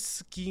need to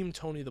scheme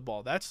Toney the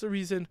ball. That's the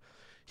reason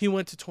he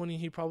went to 20.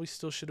 He probably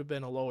still should have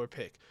been a lower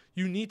pick.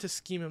 You need to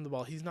scheme him the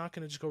ball. He's not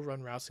going to just go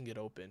run routes and get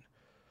open.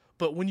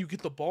 But when you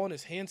get the ball in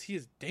his hands, he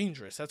is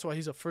dangerous. That's why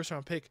he's a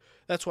first-round pick.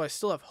 That's why I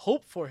still have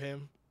hope for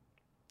him.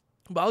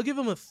 But I'll give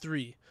him a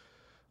 3.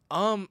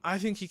 I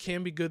think he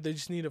can be good. They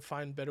just need to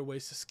find better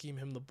ways to scheme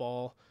him the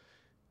ball.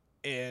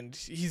 And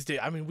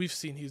we've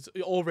seen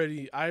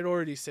I'd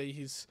already say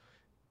he's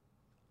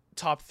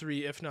top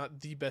 3, if not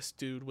the best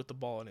dude with the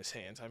ball in his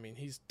hands. I mean,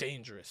 he's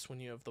dangerous when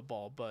you have the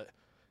ball, but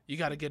you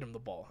got to get him the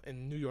ball.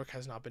 And New York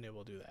has not been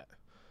able to do that.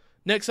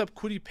 Next up,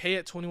 Kwity Paye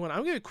at 21.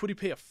 I'm going to Kwity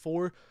Paye a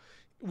 4.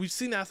 We've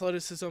seen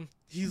athleticism.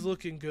 He's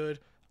looking good.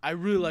 I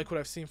really like what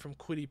I've seen from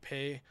Kwity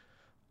Paye.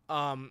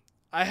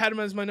 I had him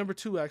as my number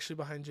 2, actually,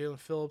 behind Jalen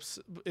Phillips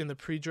in the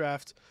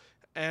pre-draft.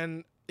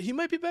 And he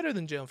might be better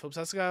than Jalen Phillips.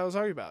 That's the guy I was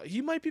arguing about.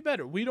 He might be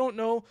better. We don't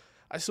know.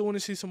 I still want to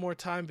see some more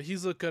time, but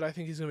he's looked good. I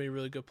think he's going to be a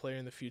really good player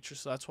in the future.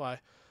 So that's why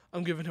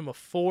I'm giving him a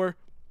 4.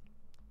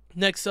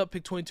 Next up,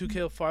 pick 22,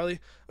 Caleb Farley.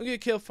 I'm going to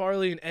give Caleb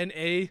Farley an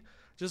NA,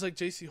 just like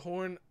J.C.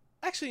 Horn.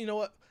 Actually, you know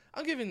what?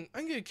 I'm giving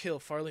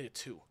Caleb Farley a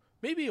 2,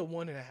 maybe a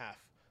 1.5.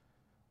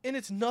 And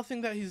it's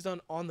nothing that he's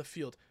done on the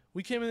field.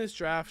 We came in this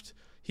draft.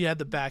 He had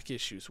the back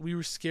issues. We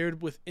were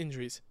scared with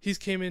injuries. He's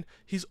came in.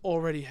 He's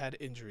already had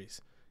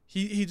injuries.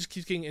 He just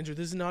keeps getting injured.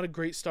 This is not a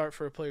great start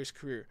for a player's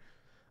career.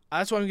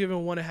 That's why I'm giving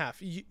him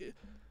 1.5.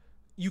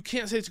 you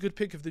can't say it's a good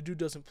pick if the dude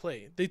doesn't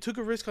play. They took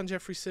a risk on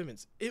Jeffrey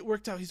Simmons. It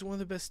worked out. He's one of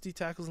the best D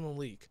tackles in the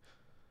league.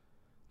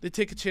 They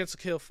take a chance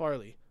on Caleb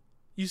Farley.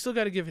 You still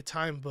got to give it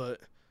time,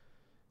 but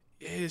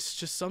it's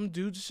just some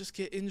dudes just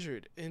get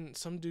injured, and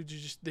some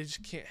dudes they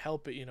just can't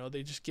help it.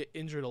 They just get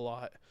injured a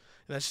lot,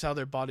 and that's just how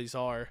their bodies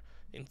are.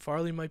 And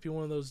Farley might be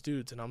one of those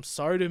dudes, and I'm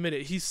sorry to admit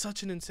it. He's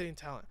such an insane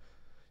talent.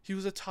 He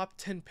was a top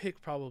 10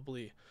 pick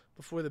probably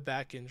before the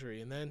back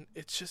injury, and then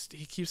it's just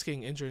he keeps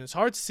getting injured. And it's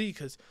hard to see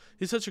because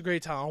he's such a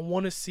great talent. I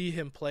want to see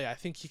him play. I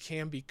think he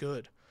can be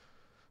good.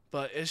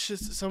 But it's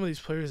just some of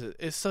these players,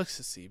 it sucks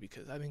to see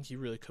because I think he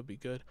really could be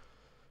good.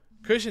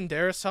 Christian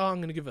Darrisaw, I'm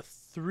going to give a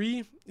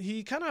 3.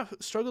 He kind of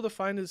struggled to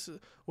find his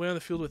way on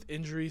the field with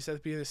injuries at the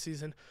beginning of the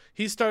season.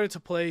 He started to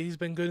play. He's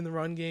been good in the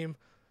run game.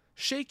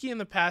 Shaky in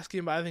the pass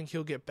game, but I think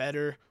he'll get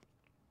better.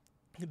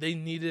 They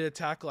needed a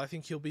tackle. I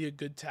think he'll be a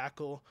good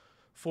tackle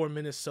for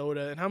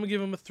Minnesota. And I'm going to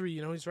give him a 3.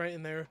 He's right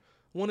in there.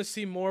 Want to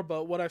see more,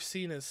 but what I've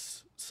seen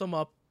is some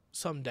up,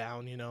 some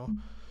down,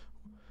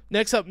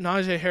 Next up,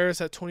 Najee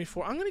Harris at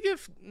 24. I'm going to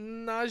give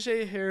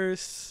Najee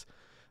Harris,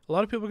 a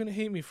lot of people are going to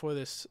hate me for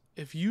this.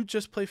 If you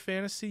just play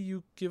fantasy,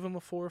 you give him a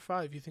 4 or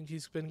 5. You think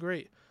he's been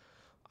great.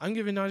 I'm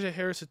giving Najee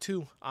Harris a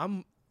 2.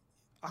 I'm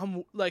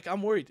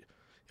worried.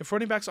 If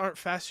running backs aren't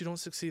fast, you don't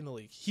succeed in the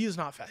league. He is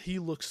not fast. He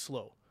looks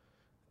slow.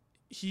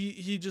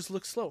 He just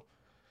looks slow.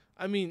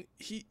 I mean,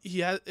 he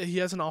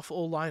has an awful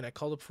old line. I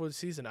called it before the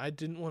season. I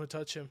didn't want to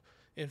touch him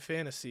in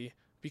fantasy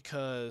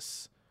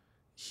because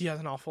he has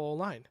an awful old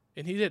line.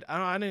 And he did.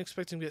 I didn't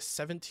expect him to get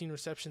 17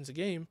 receptions a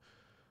game,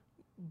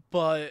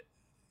 but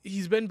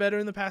he's been better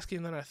in the pass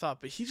game than I thought.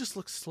 But he just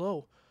looks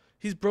slow.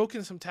 He's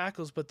broken some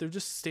tackles, but they're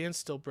just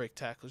standstill break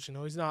tackles.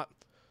 He's not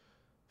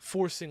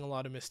forcing a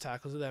lot of missed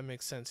tackles, if that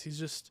makes sense. He's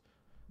just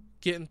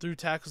getting through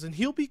tackles, and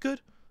he'll be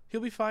good.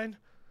 He'll be fine.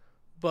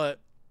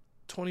 But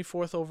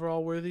 24th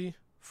overall worthy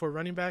for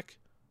running back.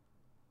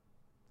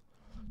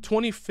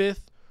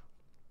 25th,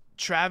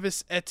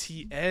 Travis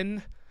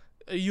Etienne.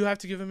 You have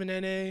to give him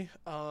an NA.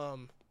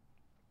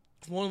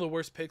 One of the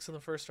worst picks in the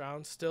first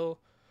round still,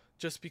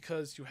 just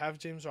because you have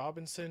James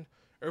Robinson.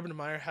 Urban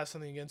Meyer has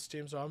something against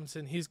James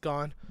Robinson. He's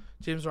gone.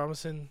 James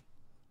Robinson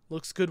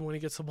looks good when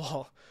he gets the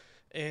ball.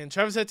 And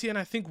Travis Etienne,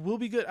 I think, will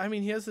be good. I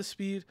mean, he has the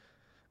speed.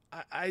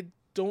 I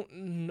still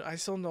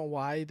don't know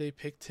why they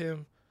picked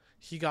him.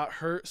 He got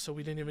hurt, so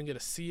we didn't even get to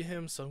see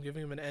him, so I'm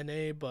giving him an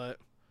NA, but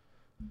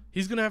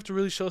he's going to have to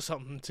really show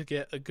something to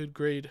get a good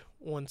grade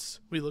once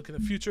we look in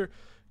the future.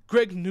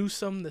 Greg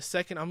Newsome, the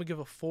second, I'm going to give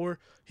a 4.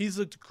 He's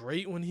looked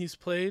great when he's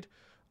played.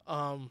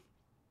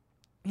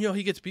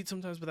 He gets beat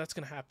sometimes, but that's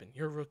going to happen.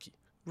 You're a rookie.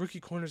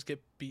 Rookie corners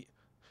get beat.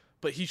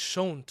 But he's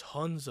shown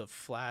tons of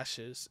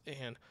flashes,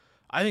 and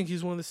I think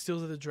he's one of the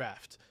steals of the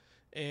draft.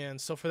 And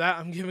so for that,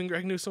 I'm giving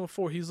Greg Newsome a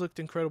 4. He's looked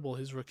incredible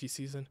his rookie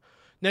season.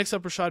 Next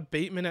up, Rashad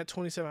Bateman at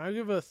 27. I'll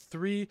give a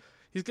 3.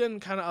 He's getting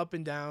kind of up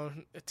and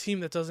down. A team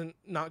that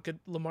not good.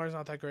 Lamar's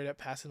not that great at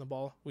passing the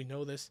ball. We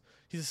know this.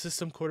 He's a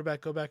system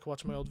quarterback. Go back and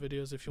watch my old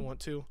videos if you want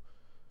to.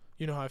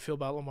 You know how I feel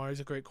about Lamar. He's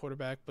a great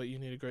quarterback, but you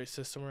need a great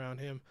system around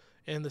him.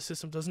 And the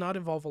system does not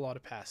involve a lot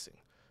of passing.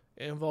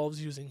 It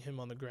involves using him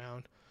on the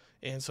ground.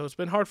 And so it's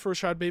been hard for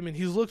Rashad Bateman.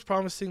 He's looked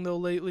promising, though,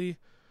 lately.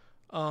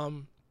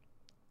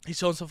 He's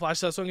shown some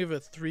flashes. So I'm going to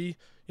give it a 3.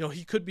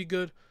 He could be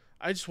good.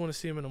 I just want to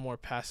see him in a more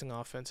passing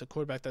offense, a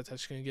quarterback that's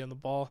actually going to get him the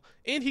ball.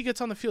 And he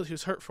gets on the field. He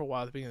was hurt for a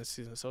while at the beginning of the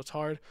season, so it's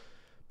hard.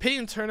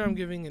 Peyton Turner, I'm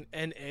giving an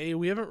NA.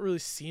 We haven't really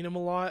seen him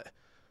a lot.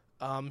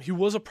 He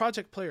was a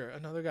project player,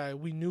 another guy.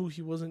 We knew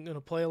he wasn't going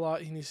to play a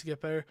lot. He needs to get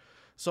better.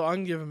 So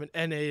I'm going to give him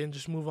an NA and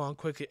just move on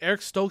quickly.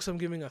 Eric Stokes, I'm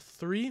giving a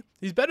 3.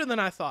 He's better than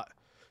I thought.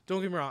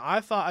 Don't get me wrong.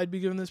 I thought I'd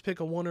be giving this pick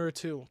a 1 or a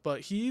 2,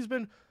 but he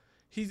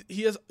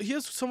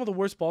has some of the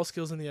worst ball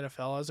skills in the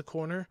NFL as a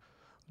corner.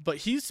 But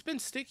he's been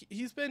sticky.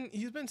 He's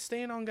been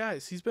staying on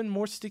guys. He's been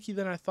more sticky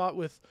than I thought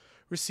with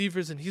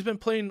receivers, and he's been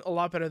playing a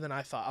lot better than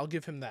I thought. I'll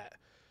give him that.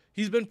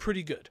 He's been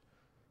pretty good.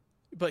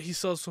 But he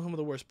still has some of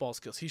the worst ball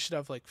skills. He should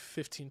have like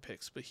 15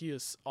 picks, but he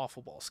has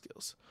awful ball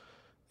skills.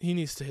 He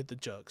needs to hit the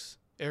jugs.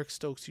 Eric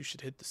Stokes, you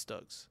should hit the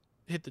stugs.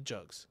 Hit the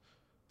jugs.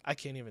 I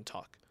can't even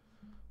talk.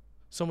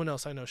 Someone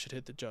else I know should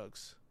hit the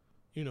jugs.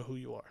 You know who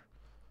you are.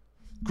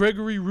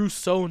 Gregory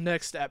Rousseau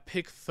next at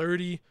pick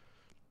 30.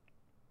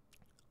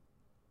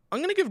 I'm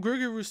going to give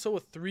Gregory Rousseau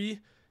a 3.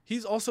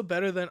 He's also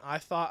better than I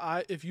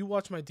thought. If you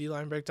watch my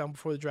D-line breakdown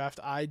before the draft,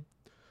 I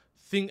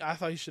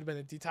thought he should have been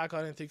a D-tackle.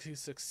 I didn't think he'd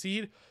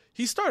succeed.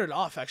 He started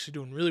off actually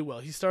doing really well.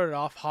 He started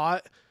off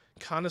hot,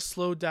 kind of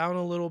slowed down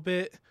a little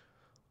bit.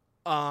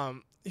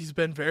 He's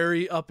been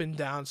very up and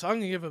down, so I'm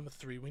going to give him a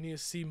 3. We need to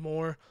see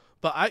more.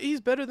 But he's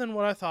better than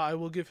what I thought. I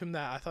will give him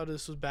that. I thought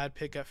this was a bad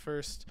pick at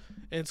first,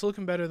 and it's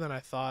looking better than I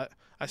thought.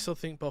 I still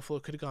think Buffalo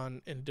could have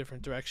gone in a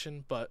different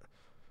direction, but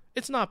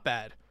it's not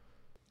bad.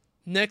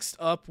 Next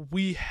up,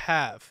 we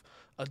have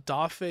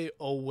Odafe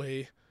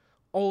Oweh,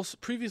 also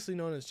previously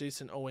known as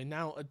Jason Oweh,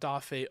 now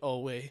Odafe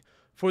Oweh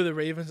for the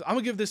Ravens. I'm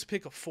going to give this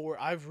pick a 4.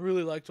 I've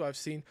really liked what I've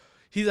seen.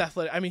 He's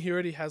athletic. I mean, he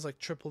already has like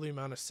triple the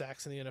amount of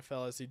sacks in the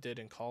NFL as he did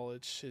in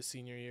college his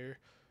senior year.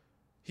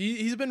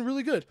 He's been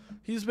really good.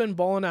 He's been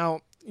balling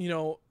out.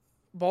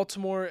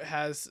 Baltimore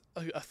has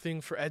a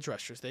thing for edge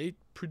rushers. They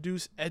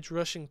produce edge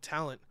rushing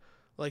talent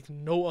like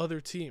no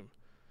other team.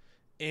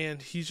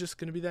 And he's just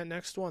going to be that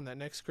next one, that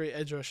next great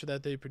edge rusher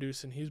that they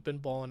produce, and he's been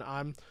balling.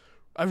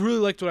 I really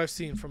liked what I've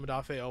seen from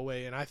Odafe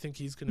Oweh, and I think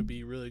he's going to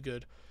be really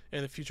good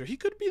in the future. He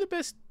could be the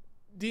best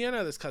DN out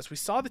of this class. We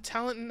saw the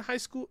talent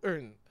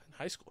in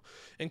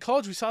in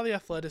college, we saw the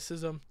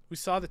athleticism, we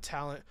saw the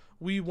talent.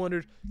 We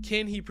wondered,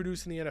 can he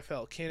produce in the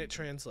NFL? Can it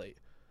translate?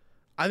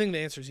 I think the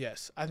answer is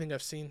yes. I think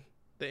I've seen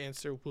the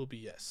answer will be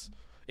yes.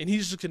 And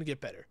he's just going to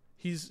get better.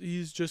 He's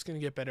just going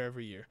to get better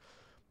every year.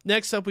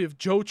 Next up, we have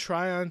Joe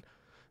Tryon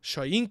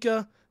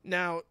Shoyinka.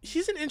 Now,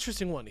 he's an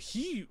interesting one.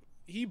 He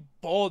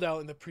balled out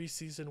in the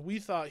preseason. We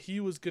thought he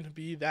was going to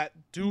be that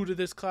dude of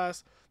this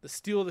class, the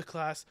steal of the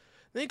class.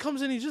 Then he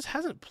comes in, he just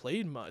hasn't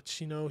played much.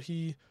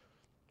 He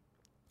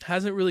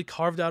hasn't really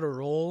carved out a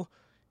role.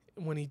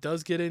 When he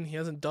does get in, he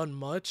hasn't done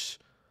much.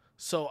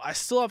 So I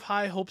still have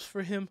high hopes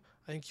for him.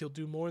 I think he'll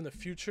do more in the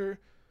future.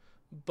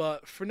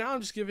 But for now,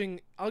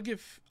 I'll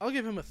give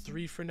him a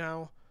 3 for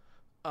now.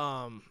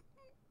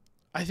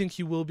 I think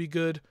he will be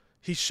good.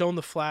 He's shown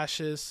the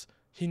flashes.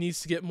 He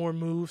needs to get more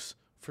moves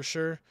for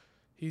sure.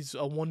 He's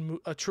a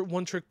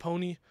one-trick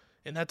pony,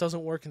 and that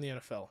doesn't work in the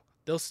NFL.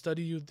 They'll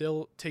study you.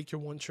 They'll take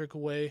your one trick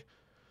away.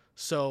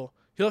 So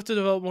he'll have to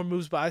develop more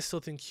moves, but I still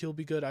think he'll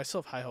be good. I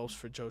still have high hopes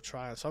for Joe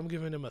Tryon, so I'm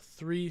giving him a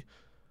 3.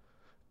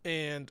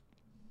 And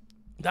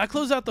that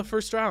closed out the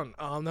first round.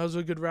 That was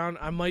a good round.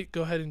 I might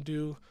go ahead and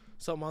do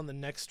something on the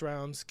next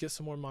rounds, get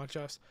some more mock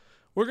drafts.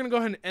 We're going to go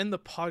ahead and end the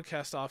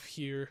podcast off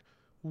here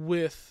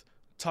with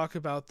talk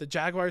about the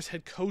Jaguars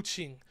head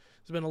coaching.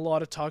 There's been a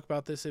lot of talk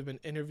about this. They've been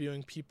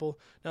interviewing people.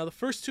 Now, the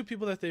first 2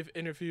 people that they've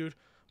interviewed,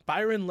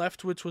 Byron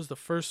Leftwich was the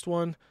first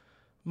one.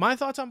 My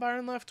thoughts on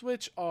Byron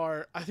Leftwich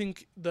are, I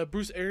think the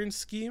Bruce Arians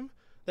scheme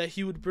that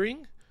he would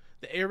bring,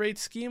 the air raid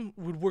scheme,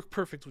 would work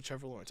perfect with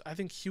Trevor Lawrence. I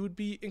think he would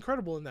be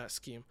incredible in that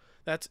scheme.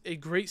 That's a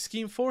great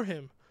scheme for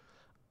him.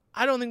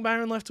 I don't think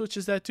Byron Leftwich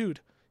is that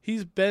dude.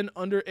 He's been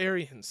under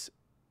Arians.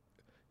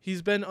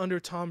 He's been under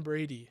Tom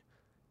Brady.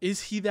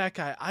 Is he that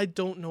guy? I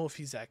don't know if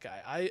he's that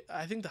guy.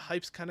 I think the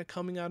hype's kind of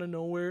coming out of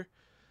nowhere.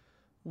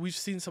 We've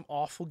seen some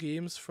awful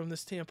games from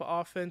this Tampa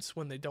offense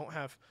when they don't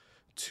have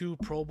 2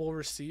 Pro Bowl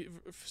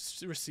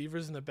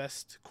receivers and the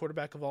best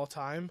quarterback of all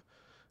time.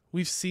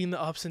 We've seen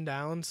the ups and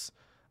downs.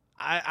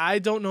 I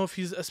don't know if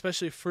he's,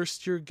 especially a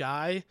first-year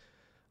guy,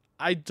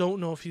 I don't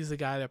know if he's the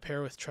guy to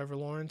pair with Trevor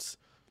Lawrence.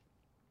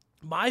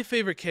 My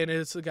favorite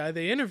candidate is the guy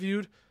they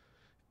interviewed,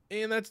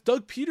 and that's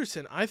Doug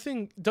Peterson. I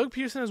think Doug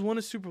Peterson has won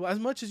a Super Bowl. As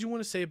much as you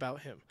want to say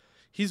about him,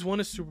 he's won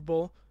a Super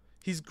Bowl.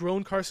 He's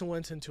grown Carson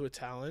Wentz into a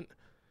talent.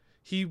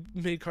 He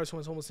made Carson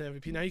Wentz almost an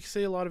MVP. Now, you can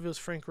say a lot of it was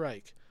Frank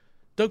Reich.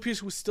 Doug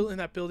Peterson was still in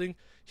that building.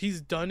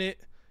 He's done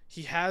it.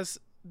 He has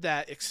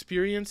that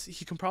experience.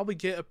 He can probably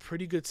get a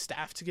pretty good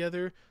staff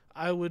together.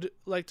 I would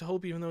like to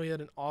hope, even though he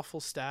had an awful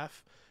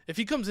staff. If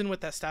he comes in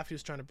with that staff he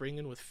was trying to bring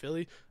in with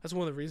Philly, that's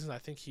one of the reasons I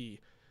think he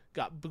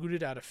got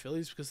booted out of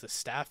Phillies, because the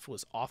staff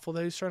was awful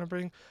that he was trying to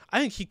bring. I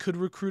think he could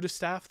recruit a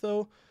staff,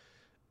 though.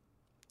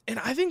 And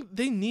I think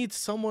they need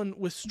someone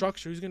with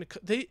structure who's going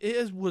to...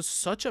 It was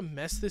such a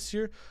mess this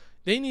year.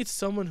 They need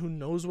someone who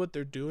knows what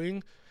they're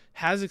doing,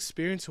 has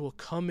experience, who will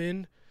come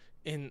in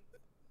and...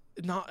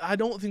 I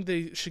don't think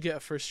they should get a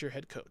first-year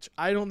head coach.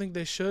 I don't think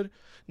they should.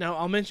 Now,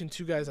 I'll mention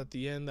 2 guys at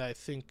the end that I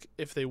think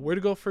if they were to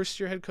go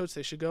first-year head coach,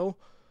 they should go.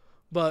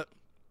 But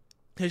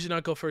they should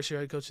not go first-year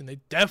head coach, and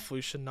they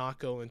definitely should not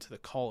go into the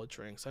college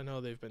ranks. I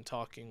know they've been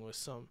talking with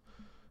some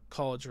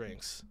college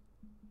ranks.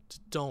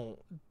 Don't.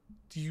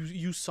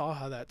 You saw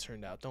how that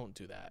turned out. Don't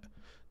do that.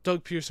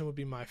 Doug Pearson would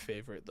be my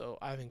favorite, though.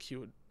 I think he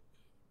would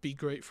be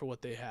great for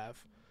what they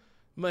have.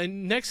 My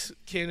next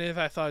candidate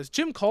I thought is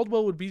Jim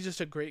Caldwell would be just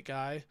a great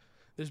guy.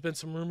 There's been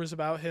some rumors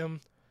about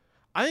him.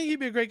 I think he'd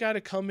be a great guy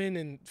to come in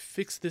and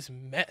fix this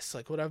mess,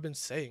 like what I've been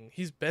saying.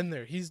 He's been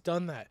there. He's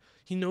done that.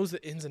 He knows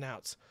the ins and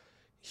outs.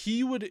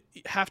 He would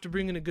have to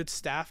bring in a good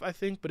staff, I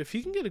think. But if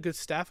he can get a good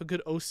staff, a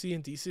good OC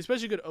and DC,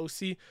 especially a good OC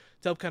to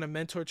help kind of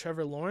mentor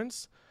Trevor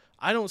Lawrence,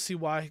 I don't see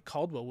why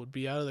Caldwell would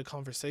be out of the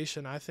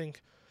conversation. I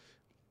think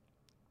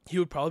he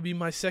would probably be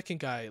my second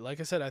guy. Like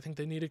I said, I think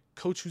they need a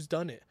coach who's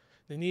done it.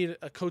 They need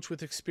a coach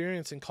with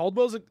experience. And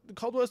Caldwell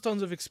has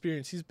tons of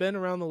experience. He's been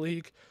around the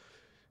league.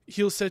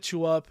 He'll set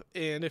you up,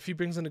 and if he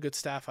brings in a good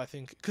staff, I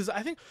think... Because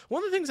I think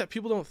one of the things that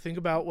people don't think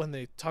about when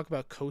they talk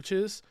about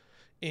coaches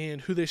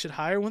and who they should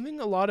hire, one thing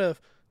a lot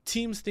of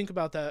teams think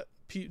about that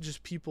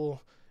just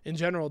people in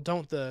general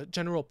don't, the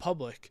general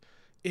public,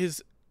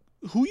 is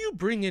who you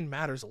bring in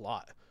matters a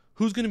lot.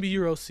 Who's going to be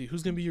your OC?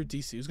 Who's going to be your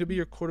DC? Who's going to be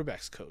your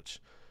quarterback's coach?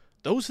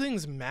 Those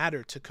things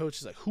matter to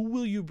coaches. Like, who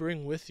will you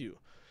bring with you?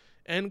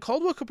 And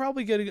Caldwell could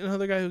probably get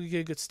another guy who could get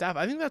a good staff.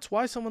 I think that's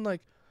why someone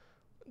like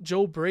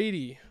Joe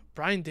Brady...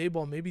 Brian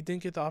Daboll maybe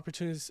didn't get the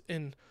opportunities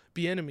in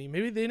Bieniemy.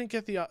 Maybe they didn't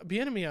get the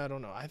Bieniemy. I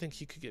don't know. I think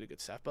he could get a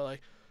good staff, but like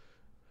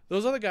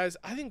those other guys,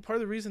 I think part of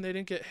the reason they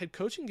didn't get head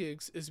coaching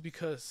gigs is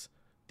because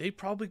they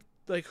probably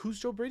like who's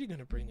Joe Brady going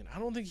to bring in? I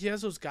don't think he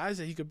has those guys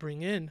that he could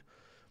bring in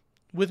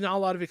with not a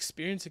lot of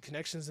experience and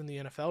connections in the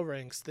NFL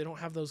ranks, they don't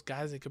have those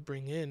guys they could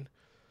bring in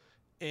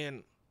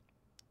and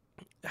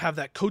have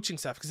that coaching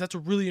staff, because that's a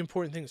really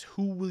important thing, is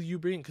who will you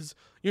bring, because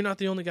you're not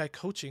the only guy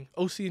coaching.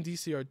 OC and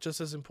DC are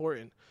just as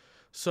important.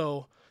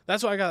 So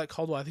that's why I got like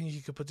Caldwell. I think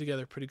he could put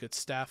together a pretty good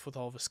staff with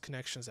all of his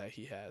connections that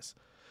he has.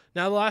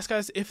 Now, the last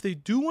guys, if they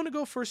do want to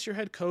go first-year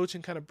head coach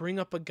and kind of bring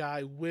up a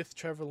guy with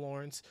Trevor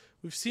Lawrence,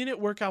 we've seen it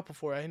work out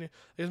before.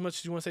 As much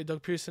as you want to say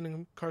Doug Pearson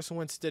and Carson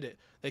Wentz did it.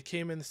 They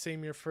came in the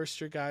same year,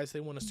 first-year guys.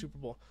 They won a Super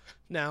Bowl.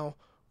 Now,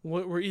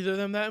 were either of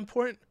them that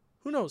important?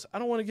 Who knows? I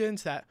don't want to get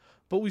into that.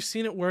 But we've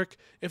seen it work.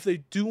 If they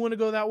do want to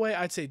go that way,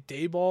 I'd say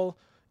Daboll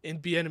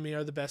and Bieniemy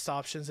are the best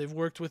options. They've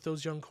worked with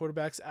those young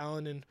quarterbacks,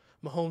 Allen and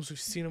Mahomes. We've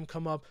seen them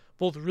come up.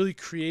 Both really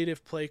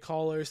creative play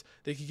callers.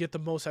 They could get the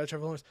most out of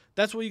Trevor Lawrence.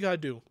 That's what you got to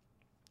do.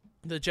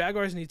 The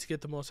Jaguars need to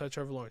get the most out of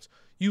Trevor Lawrence.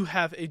 You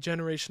have a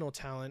generational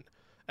talent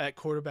at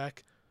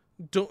quarterback.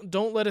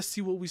 Don't let us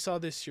see what we saw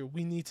this year.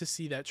 We need to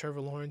see that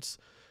Trevor Lawrence.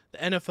 The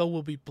NFL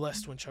will be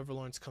blessed when Trevor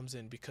Lawrence comes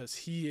in, because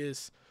he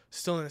is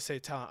still in the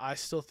same talent. I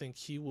still think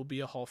he will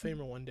be a Hall of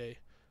Famer one day.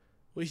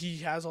 Well, he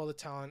has all the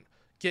talent.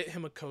 Get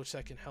him a coach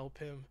that can help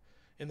him,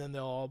 and then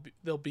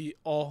they'll be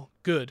all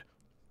good.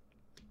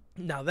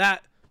 Now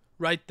that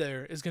right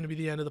there is going to be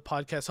the end of the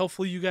podcast.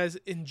 Hopefully you guys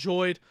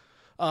enjoyed.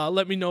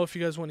 Let me know if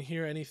you guys want to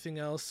hear anything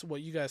else,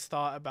 what you guys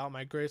thought about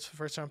my grades for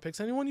first round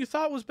picks. Anyone you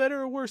thought was better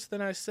or worse than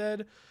I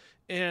said.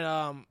 And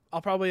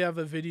I'll probably have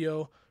a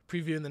video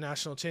previewing the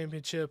national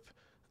championship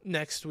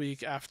next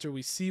week after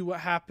we see what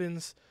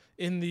happens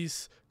in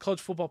these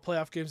college football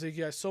playoff games. Thank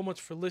you guys so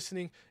much for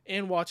listening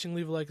and watching.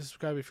 Leave a like and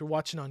subscribe if you're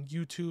watching on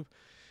YouTube.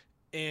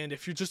 And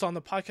if you're just on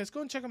the podcast,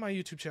 go and check out my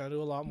YouTube channel. I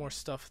do a lot more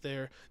stuff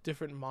there,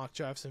 different mock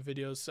drafts and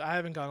videos. I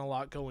haven't gotten a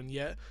lot going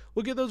yet.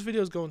 We'll get those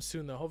videos going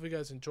soon, though. Hope you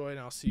guys enjoy, and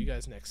I'll see you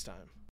guys next time.